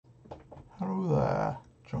Hello there,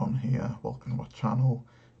 John here. Welcome to my channel.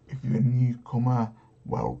 If you're a newcomer,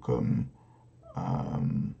 welcome.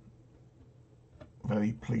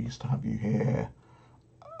 Very pleased to have you here.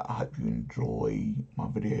 I hope you enjoy my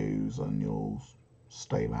videos and you'll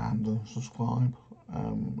stay around and subscribe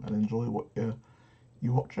and enjoy what you're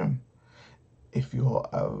watching. If you're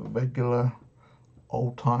a regular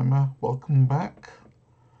old timer, welcome back.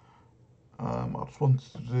 I just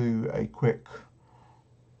wanted to do a quick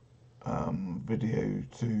video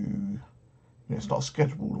to, it's not a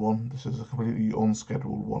scheduled one, this is a completely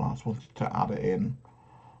unscheduled one. I just wanted to add it in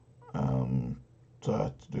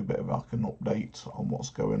to do a bit of like an update on what's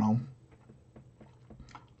going on.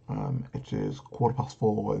 It is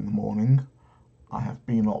 4:15 in the morning. I have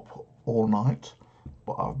been up all night,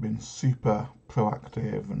 but I've been super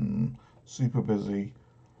proactive and super busy.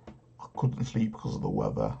 I couldn't sleep because of the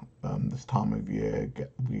weather. This time of year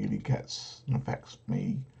really gets and affects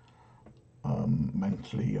me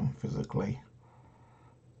mentally and physically.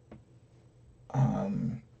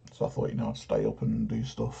 So I thought, I'd stay up and do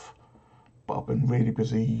stuff. But I've been really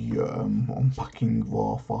busy unpacking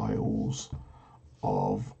raw files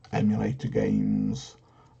of emulator games.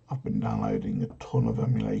 I've been downloading a ton of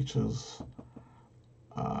emulators.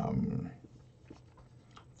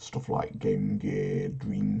 Stuff like Game Gear,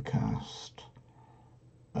 Dreamcast,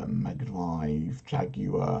 Mega Drive,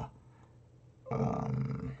 Jaguar,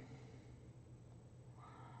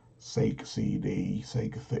 Sega CD,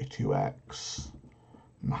 Sega 32X,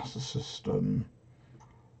 Master System,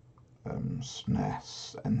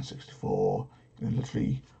 SNES, N64,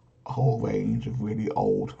 literally a whole range of really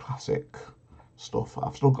old classic stuff.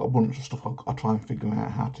 I've still got a bunch of stuff I try and figure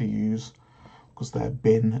out how to use because they're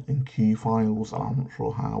bin and Q files and I'm not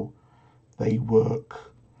sure how they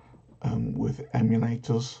work with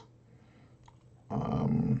emulators.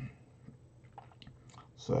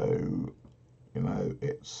 So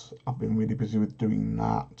I've been really busy with doing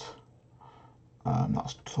that.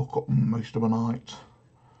 That's took up most of my night.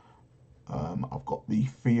 I've got the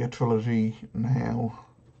Fear trilogy now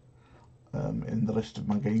in the list of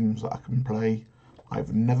my games that I can play.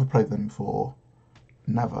 I've never played them before,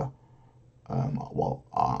 never. Well,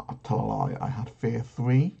 I tell a lie, I had Fear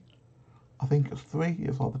 3, I think it's 3,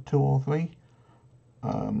 it's either 2 or 3.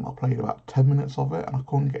 I played about 10 minutes of it and I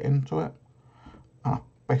couldn't get into it. And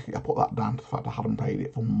I put that down to the fact I hadn't played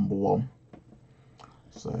it from number 1.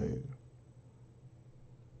 So, is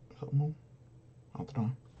that more? I don't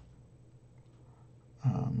know.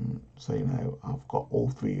 So I've got all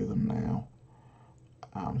 3 of them now.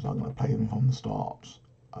 So I'm going to play them from the start.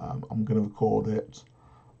 I'm going to record it.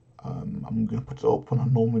 I'm going to put it up when I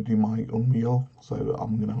normally do my Unreal. So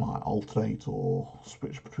I'm going to like alternate or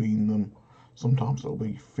switch between them. Sometimes it'll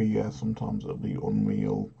be Fear, sometimes it'll be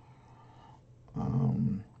Unreal.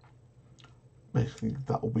 Basically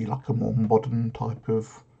that will be like a more modern type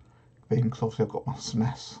of thing, because obviously I've got my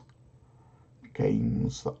SNES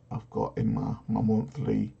games that I've got in my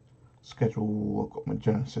monthly schedule. I've got my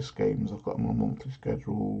Genesis games I've got in my monthly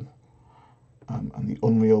schedule, and the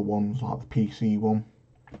Unreal ones, like the PC one.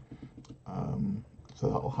 So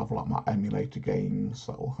that will have like my emulator games,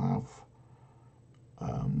 that will have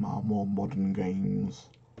my more modern games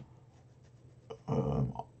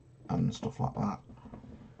and stuff like that.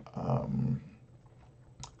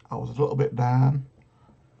 I was a little bit down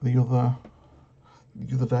the other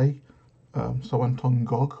day, so I went on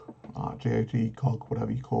GOG, GOG,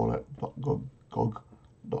 whatever you call it,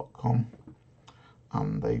 GOG.com,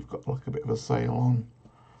 and they've got like a bit of a sale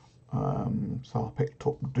on. So I picked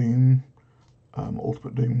up Doom,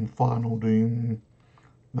 Ultimate Doom, Final Doom,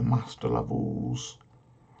 the Master Levels,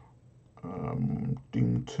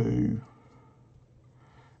 Doom 2.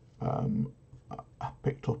 I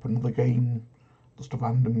picked up another game, just a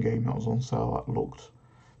random game that was on sale that looked,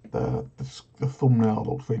 the thumbnail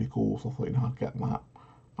looked really cool, so I thought, I'd get that.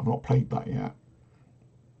 I've not played that yet.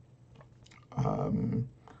 And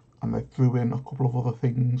they threw in a couple of other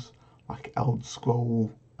things, like Elder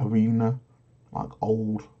Scroll Arena, like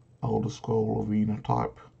Elder Scroll Arena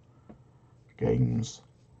type games.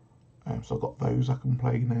 So I've got those I can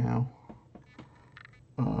play now.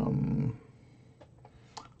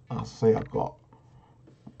 As I say, I've got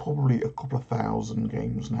probably a couple of thousand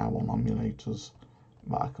games now on emulators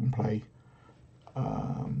that I can play.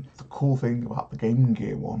 The cool thing about the Game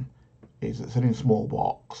Gear one is it's in a small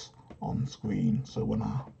box on screen, so when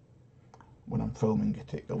I'm filming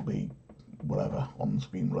it, it'll be whatever on the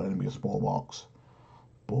screen, will only be a small box.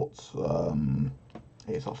 But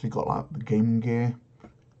it's actually got like the Game Gear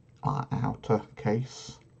outer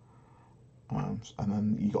case, and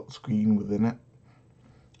then you got the screen within it.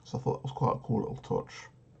 So I thought that was quite a cool little touch.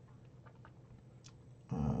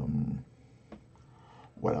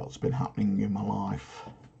 What else has been happening in my life?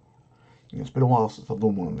 It's been a while since I've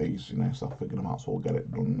done one of these, so I figured I might as well get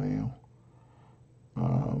it done now.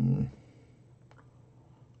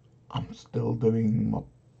 I'm still doing my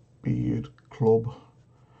beard club.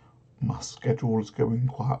 My schedule is going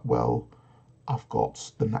quite well. I've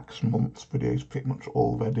got the next month's videos pretty much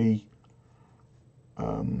already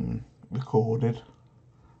recorded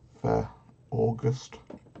for August.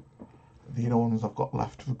 The other ones I've got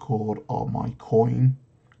left to record are my coin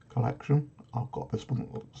collection. I've got this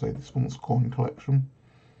month's coin collection,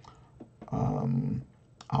 and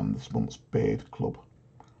this month's beard club,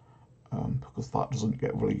 because that doesn't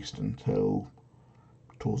get released until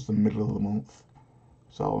towards the middle of the month,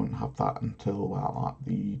 so I won't have that until about like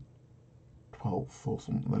the 12th or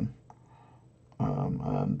something,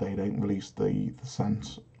 and they don't release the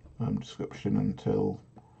scent description until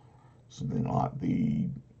something like the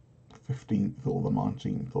 15th or the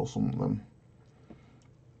 19th or something.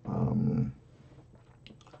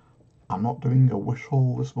 I'm not doing a wish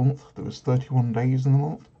haul this month. There is 31 days in the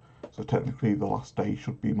month, so technically the last day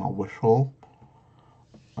should be my wish haul.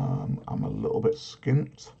 I'm a little bit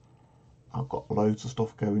skint. I've got loads of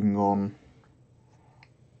stuff going on,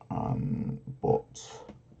 but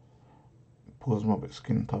because I'm a bit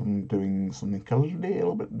skint, I'm doing something a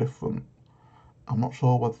little bit different. I'm not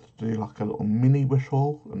sure whether to do like a little mini wish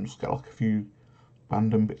haul and just get like a few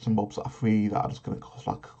random bits and bobs that are free that are just going to cost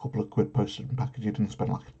like a couple of quid posted and packaged, and spend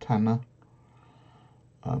like a tenner.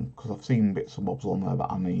 Because I've seen bits and bobs on there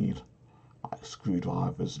that I need, like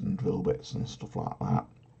screwdrivers and drill bits and stuff like that,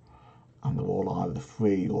 and they're all either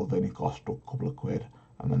free or they only cost a couple of quid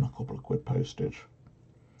and then a couple of quid postage.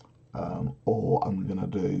 Or I'm going to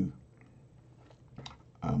do,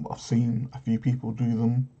 I've seen a few people do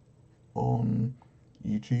them on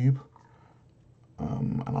YouTube,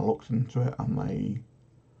 and I looked into it, and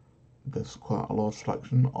there's quite a large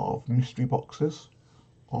selection of mystery boxes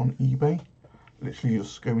on eBay. Literally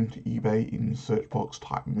just go into eBay, in the search box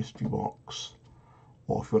type mystery box,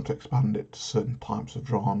 or if you want to expand it to certain types of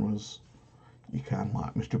genres, you can,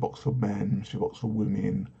 like mystery box for men, mystery box for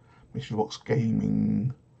women, mystery box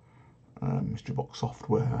gaming, mystery box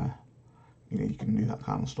software. You can do that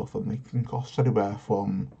kind of stuff, and they can cost anywhere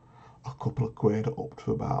from a couple of quid up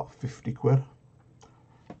to about 50 quid.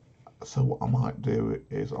 So what I might do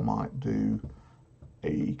is I might do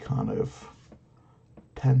a kind of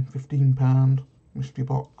 £10–15 mystery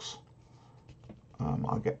box.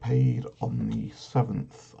 I get paid on the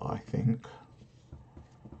 7th, I think.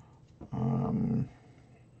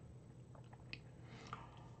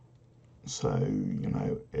 So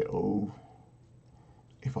it'll,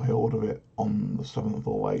 if I order it on the 7th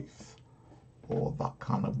or 8th or that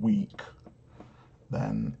kind of week,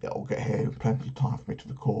 then it'll get here in plenty of time for me to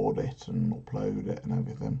record it and upload it and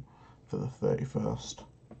everything for the 31st.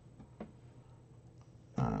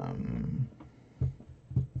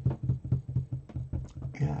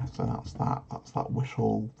 Yeah, so that's that wish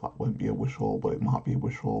haul. That won't be a wish haul, but it might be a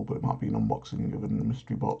wish haul, but it might be an unboxing of a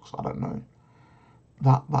mystery box, I don't know.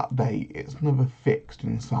 That day, it's never fixed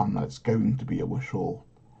in sand that it's going to be a wish haul.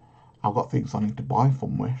 I've got things I need to buy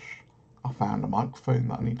from Wish. I found a microphone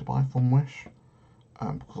that I need to buy from Wish,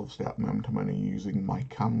 because obviously at the moment I'm only using my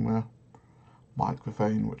camera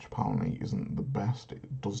microphone, which apparently isn't the best.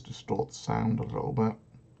 It does distort the sound a little bit.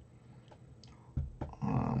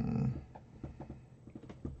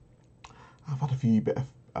 I've had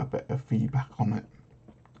a bit of feedback on it,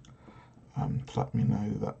 to let me know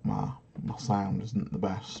that my sound isn't the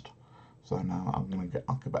best. So now I'm going to get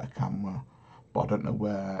like a better camera, but I don't know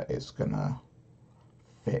where it's going to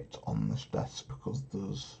fit on this desk because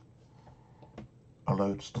there's a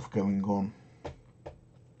load of stuff going on.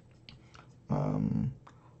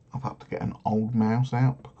 I've had to get an old mouse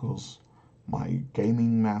out because my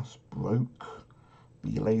gaming mouse broke.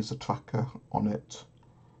 The laser tracker on it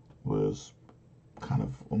was kind of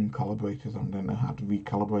uncalibrated, and I don't know how to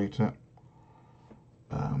recalibrate it.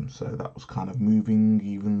 So that was kind of moving,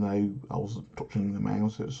 even though I wasn't touching the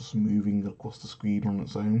mouse, it was just moving across the screen on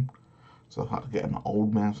its own. So I've had to get an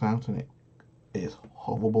old mouse out, and it is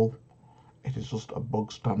horrible. It is just a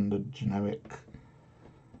bog standard generic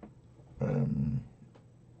kind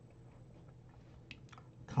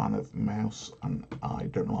of mouse, and I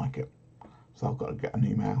don't like it. So I've got to get a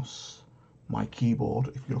new mouse. My keyboard,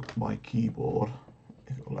 if you look at my keyboard,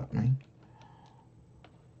 if it'll let me,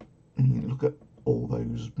 and you look at all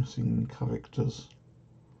those missing characters,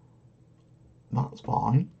 that's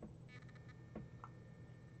fine.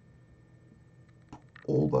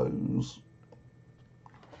 All those,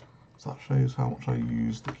 so that shows how much I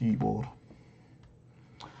use the keyboard.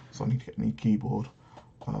 So I need to get a new keyboard.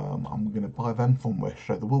 I'm going to buy them from Wish,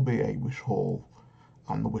 so there will be a Wish haul,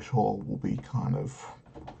 and the Wish haul will be kind of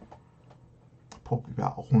probably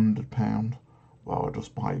about £100, where I'll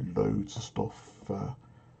just buy loads of stuff for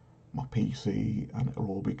my PC, and it'll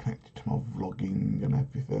all be connected to my vlogging and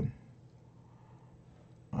everything.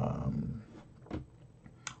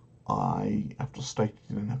 I have just stated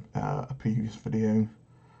in a previous video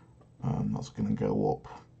that's going to go up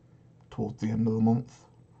towards the end of the month,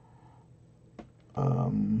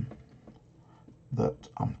 that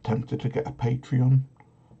I'm tempted to get a Patreon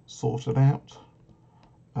sorted out.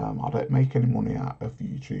 I don't make any money out of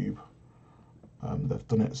YouTube. They've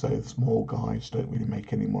done it so the small guys don't really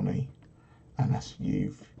make any money unless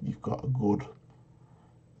you've got a good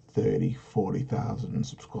 30,000-40,000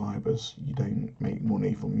 subscribers. You don't make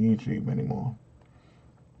money from YouTube anymore,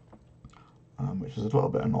 which is a little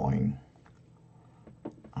bit annoying.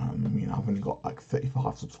 You know, I've only got like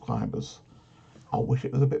 35 subscribers. I wish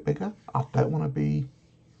it was a bit bigger. I don't want to be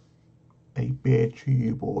a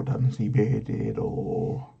BeardTube or Dancy Bearded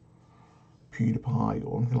or PewDiePie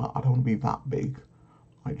or anything like that. I don't want to be that big.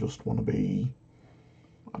 I just want to be,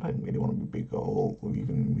 I don't really want to be big or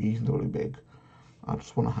even reasonably big. I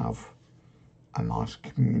just want to have a nice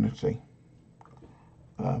community.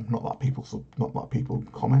 Not that people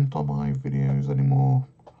comment on my videos anymore,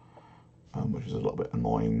 which is a little bit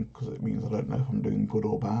annoying because it means I don't know if I'm doing good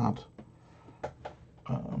or bad.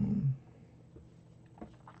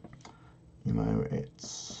 You know,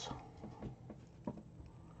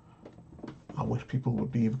 I wish people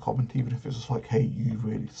would leave a comment, even if it's just like, hey, you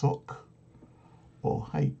really suck, or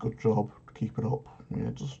hey, good job, keep it up. You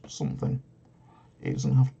know, just something. It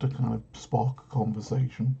doesn't have to kind of spark a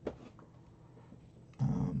conversation.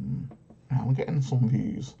 Now I'm getting some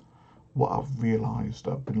views. What I've realised,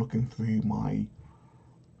 I've been looking through my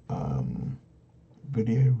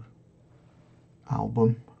video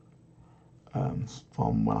album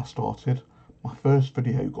from when I started. My first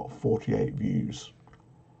video got 48 views.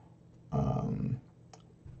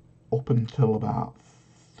 Up until about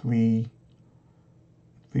three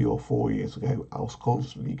or 4 years ago, I was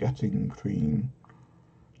constantly getting between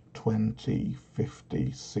 20,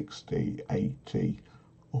 50, 60, 80,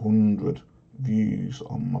 100 views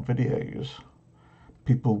on my videos.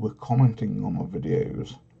 People were commenting on my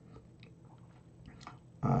videos.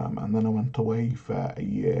 And then I went away for a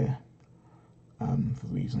year for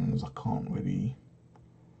reasons I can't really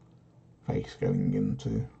face going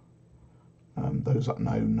into. Those that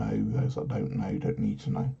know, those that don't know, don't need to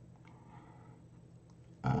know.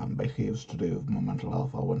 Basically, it was to do with my mental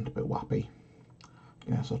health. I went a bit wappy.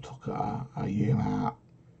 Yeah, so I took a year out,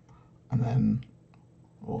 and then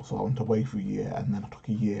also I went away for a year, and then I took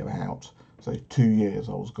a year out. So 2 years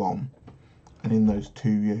I was gone, and in those 2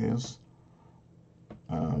 years,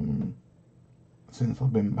 since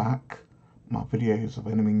I've been back, my videos have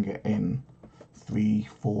only been getting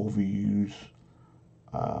 3-4 views,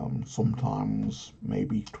 sometimes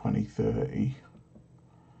maybe 20, 30,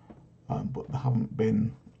 but they haven't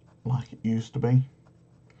been like it used to be.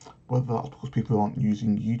 Whether that's because people aren't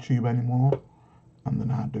using YouTube anymore and they're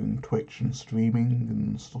now doing Twitch and streaming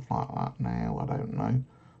and stuff like that now, I don't know.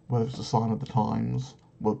 Whether it's a sign of the times,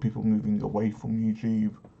 whether people moving away from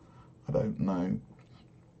YouTube, I don't know.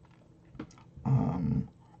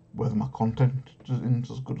 Whether my content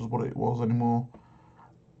isn't as good as what it was anymore,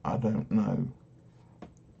 I don't know.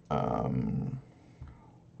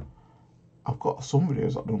 I've got some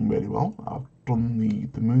videos that have done really well. I've done the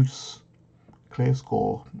Moose Clear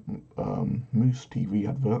Score Moose TV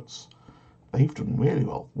adverts. They've done really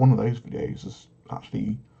well. One of those videos has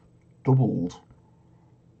actually doubled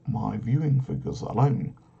my viewing figures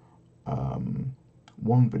alone.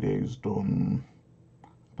 One video's done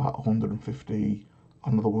about 150,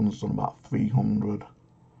 another one's done about 300,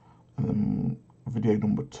 and then video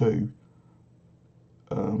number 2,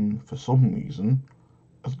 for some reason,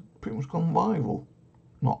 has pretty much gone viral.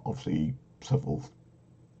 Not obviously several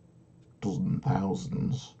dozen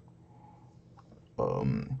thousands.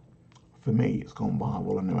 For me, it's gone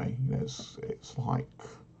viral anyway. It's like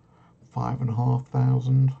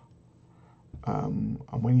 5,500. And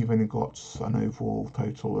when you've only got an overall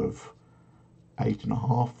total of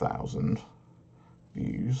 8,500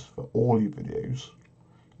 views for all your videos,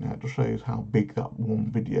 you know, it just shows how big that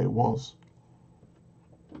one video was.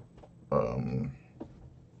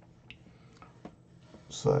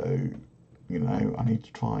 So, you know, I need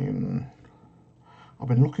to try and, I've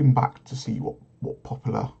been looking back to see what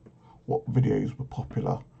videos were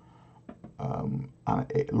popular, and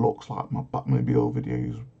it looks like my Batmobile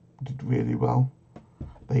videos did really well.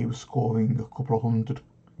 They were scoring a couple of hundred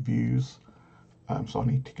views. So I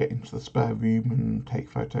need to get into the spare room and take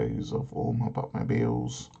photos of all my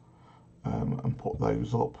Batmobiles and put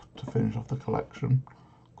those up to finish off the collection,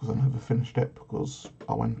 because I never finished it because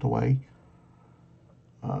I went away.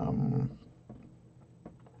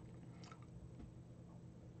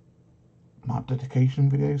 My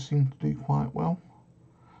dedication videos seem to do quite well,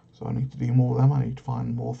 so I need to do more of them. I need to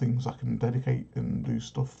find more things I can dedicate and do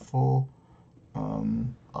stuff for,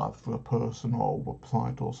 either for a person or a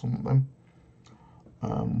website or something.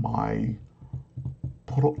 My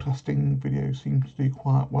product testing videos seem to do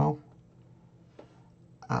quite well,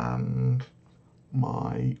 and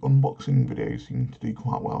my unboxing videos seem to do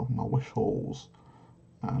quite well. My wish hauls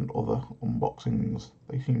and other unboxings,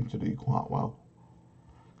 they seem to do quite well.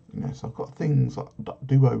 So I've got things that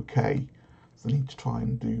do okay, so I need to try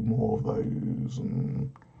and do more of those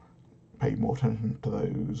and pay more attention to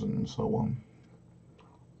those and so on.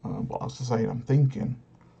 But as I say, I'm thinking,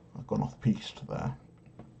 I've gone off piste there,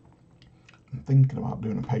 I'm thinking about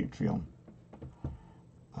doing a Patreon,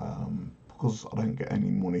 because I don't get any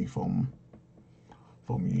money from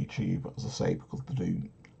YouTube, as I say, because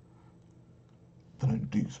they don't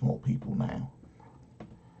do small people now.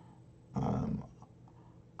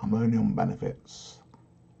 I'm only on benefits,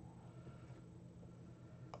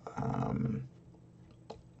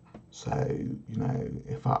 so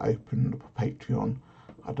if I opened up a Patreon,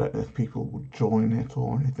 I don't know if people would join it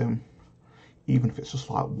or anything, even if it's just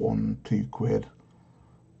like £1-2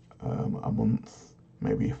 a month,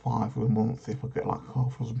 maybe £5 a month, if I get like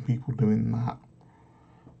 1,000 people doing that.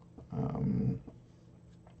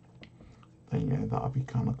 Then yeah, that'd be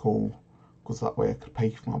kind of cool, because that way I could pay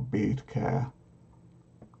for my beard care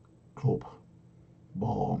club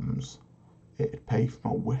bombs, it'd pay for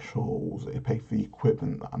my wish hauls, it'd pay for the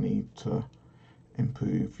equipment that I need to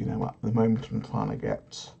improve. At the moment I'm trying to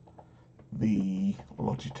get the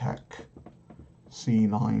Logitech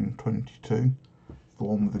C922, the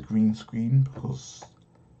one with the green screen, because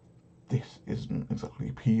this isn't exactly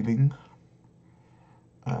appealing.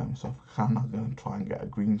 So if I can, I'm going to try and get a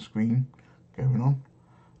green screen going on.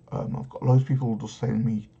 I've got loads of people just saying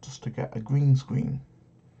me just to get a green screen,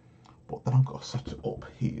 but then I've got to set it up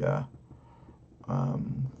here,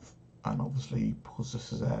 and obviously because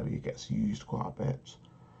this area gets used quite a bit,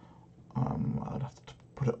 I'd have to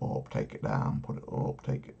put it up, take it down, put it up,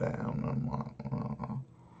 take it down, and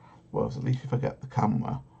whereas at least if I get the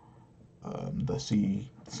camera, the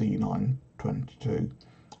C922,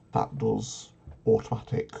 that does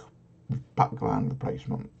automatic background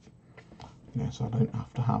replacement. So I don't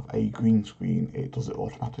have to have a green screen, it does it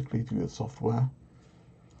automatically through the software.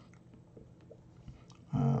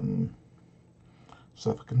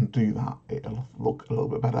 So if I can do that, it'll look a little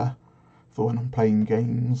bit better for when I'm playing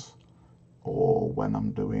games, or when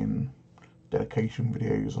I'm doing dedication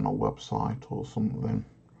videos on a website or something,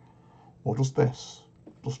 or just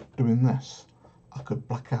doing this. I could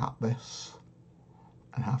black out this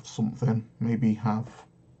and have something, maybe have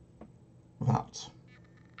that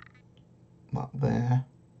there,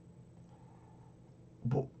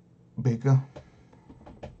 but bigger.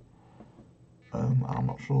 I'm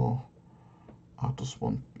not sure. I just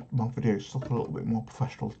want my videos to look a little bit more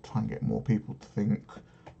professional, to try and get more people to think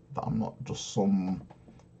that I'm not just some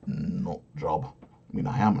nut job. I mean,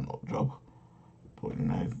 I am a nut job, but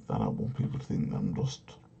that I don't want people to think that I'm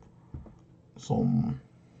just some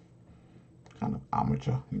kind of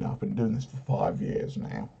amateur. I've been doing this for 5 years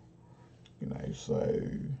now, so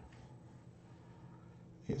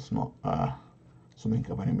it's not something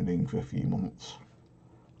I've only been doing for a few months.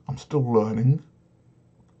 I'm still learning.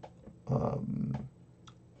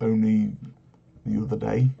 Only the other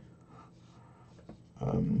day,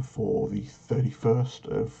 for the 31st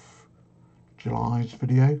of July's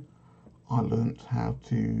video, I learnt how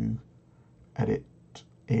to edit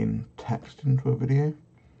in text into a video.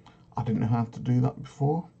 I didn't know how to do that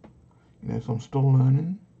before, so I'm still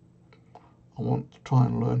learning. I want to try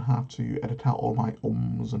and learn how to edit out all my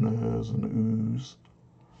ums and ers and oohs.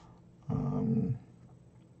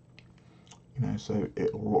 So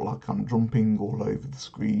it'll look like I'm jumping all over the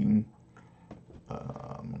screen,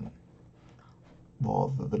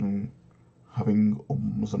 rather than having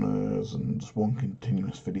ums and ers and just one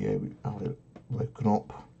continuous video without it broken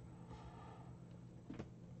up.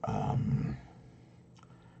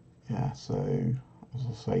 Yeah, so as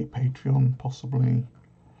I say, Patreon possibly.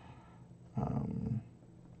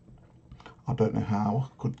 I don't know how I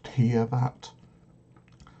could tier that,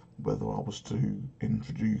 whether I was to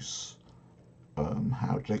introduce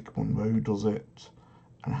how Jake Monroe does it,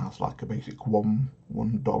 and has like a basic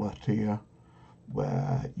 $1 tier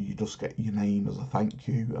where you just get your name as a thank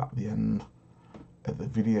you at the end, the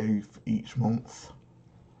video for each month,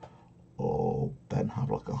 or then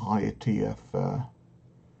have like a higher tier for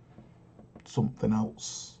something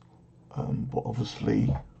else. But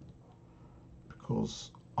obviously,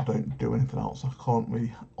 because I don't do anything else, I can't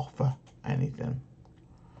really offer anything.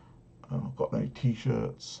 I've got no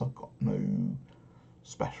t-shirts, I've got no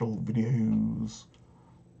special videos,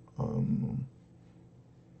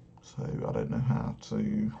 so I don't know how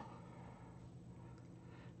to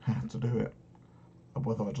do it.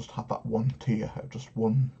 Whether I just have that one tier, just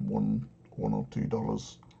one or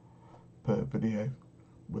 $2 per video,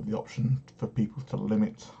 with the option for people to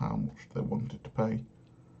limit how much they wanted to pay.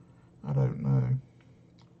 I don't know.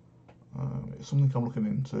 It's something I'm looking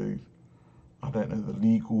into. I don't know the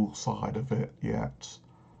legal side of it yet.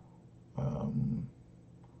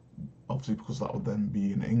 Obviously, because that would then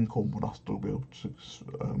be an income, would I still be able to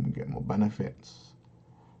get more benefits?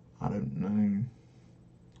 I don't know.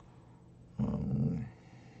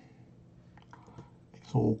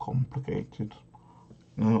 It's all complicated.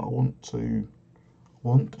 No, I want to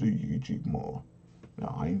do YouTube more.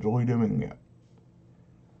 I enjoy doing it,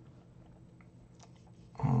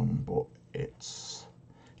 but it's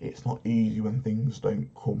not easy when things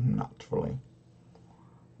don't come naturally.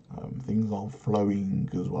 Things aren't flowing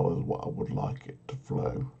as well as what I would like it to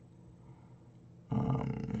flow.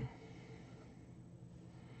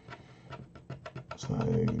 So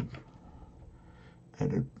I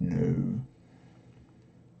don't know.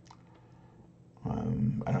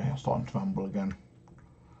 Anyway, I'm starting to ramble again.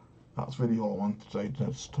 That's really all I wanted to say.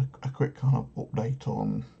 Just a quick kind of update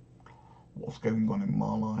on what's going on in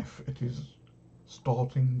my life. It is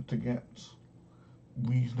starting to get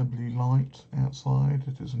reasonably light outside.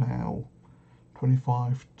 It is now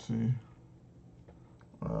 25 to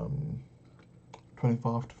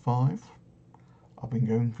 5. I've been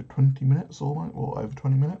going for 20 minutes or over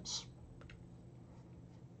 20 minutes.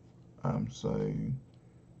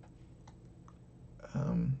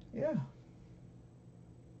 Yeah,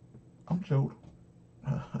 I'm chilled.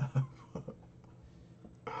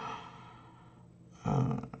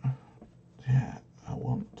 Yeah, I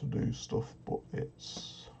want to do stuff, but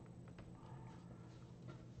it's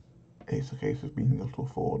a case of being able to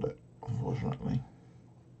afford it, unfortunately.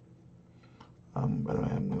 But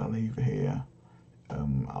anyway, I'm going to leave it here.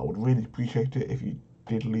 I would really appreciate it if you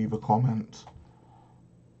did leave a comment,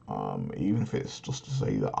 even if it's just to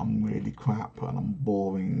say that I'm really crap and I'm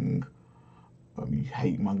boring, you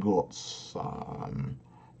hate my guts,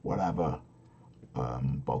 whatever.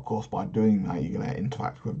 But of course, by doing that, you're going to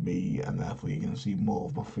interact with me, and therefore you're going to see more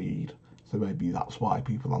of my feed. So maybe that's why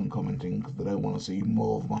people aren't commenting, because they don't want to see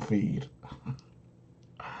more of my feed.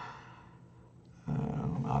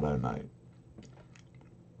 I don't know.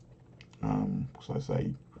 So I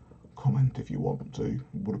say, comment if you want to.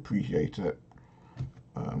 Would appreciate it.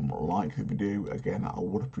 Like the video again. I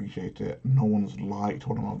would appreciate it. No one's liked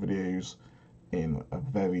one of my videos in a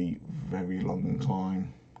very, very long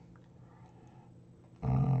time.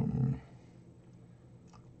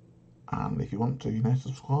 And if you want to,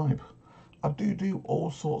 subscribe. I do all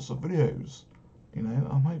sorts of videos.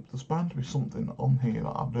 I hope there's bound to be something on here that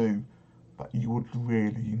I do that you would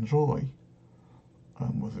really enjoy.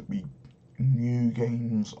 Whether it be new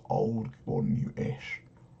games, old or new-ish,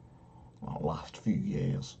 like last few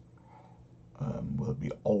years. Whether it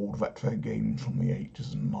be old retro games from the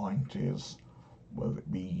 80s and 90s, whether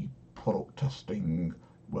it be product testing,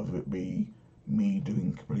 whether it be me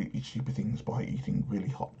doing completely stupid things by eating really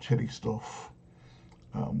hot chili stuff,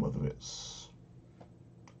 whether it's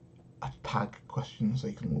a tag question so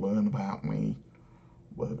you can learn about me,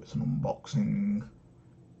 whether it's an unboxing,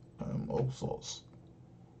 all sorts.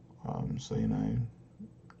 So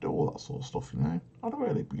do all that sort of stuff, I'd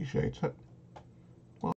really appreciate it.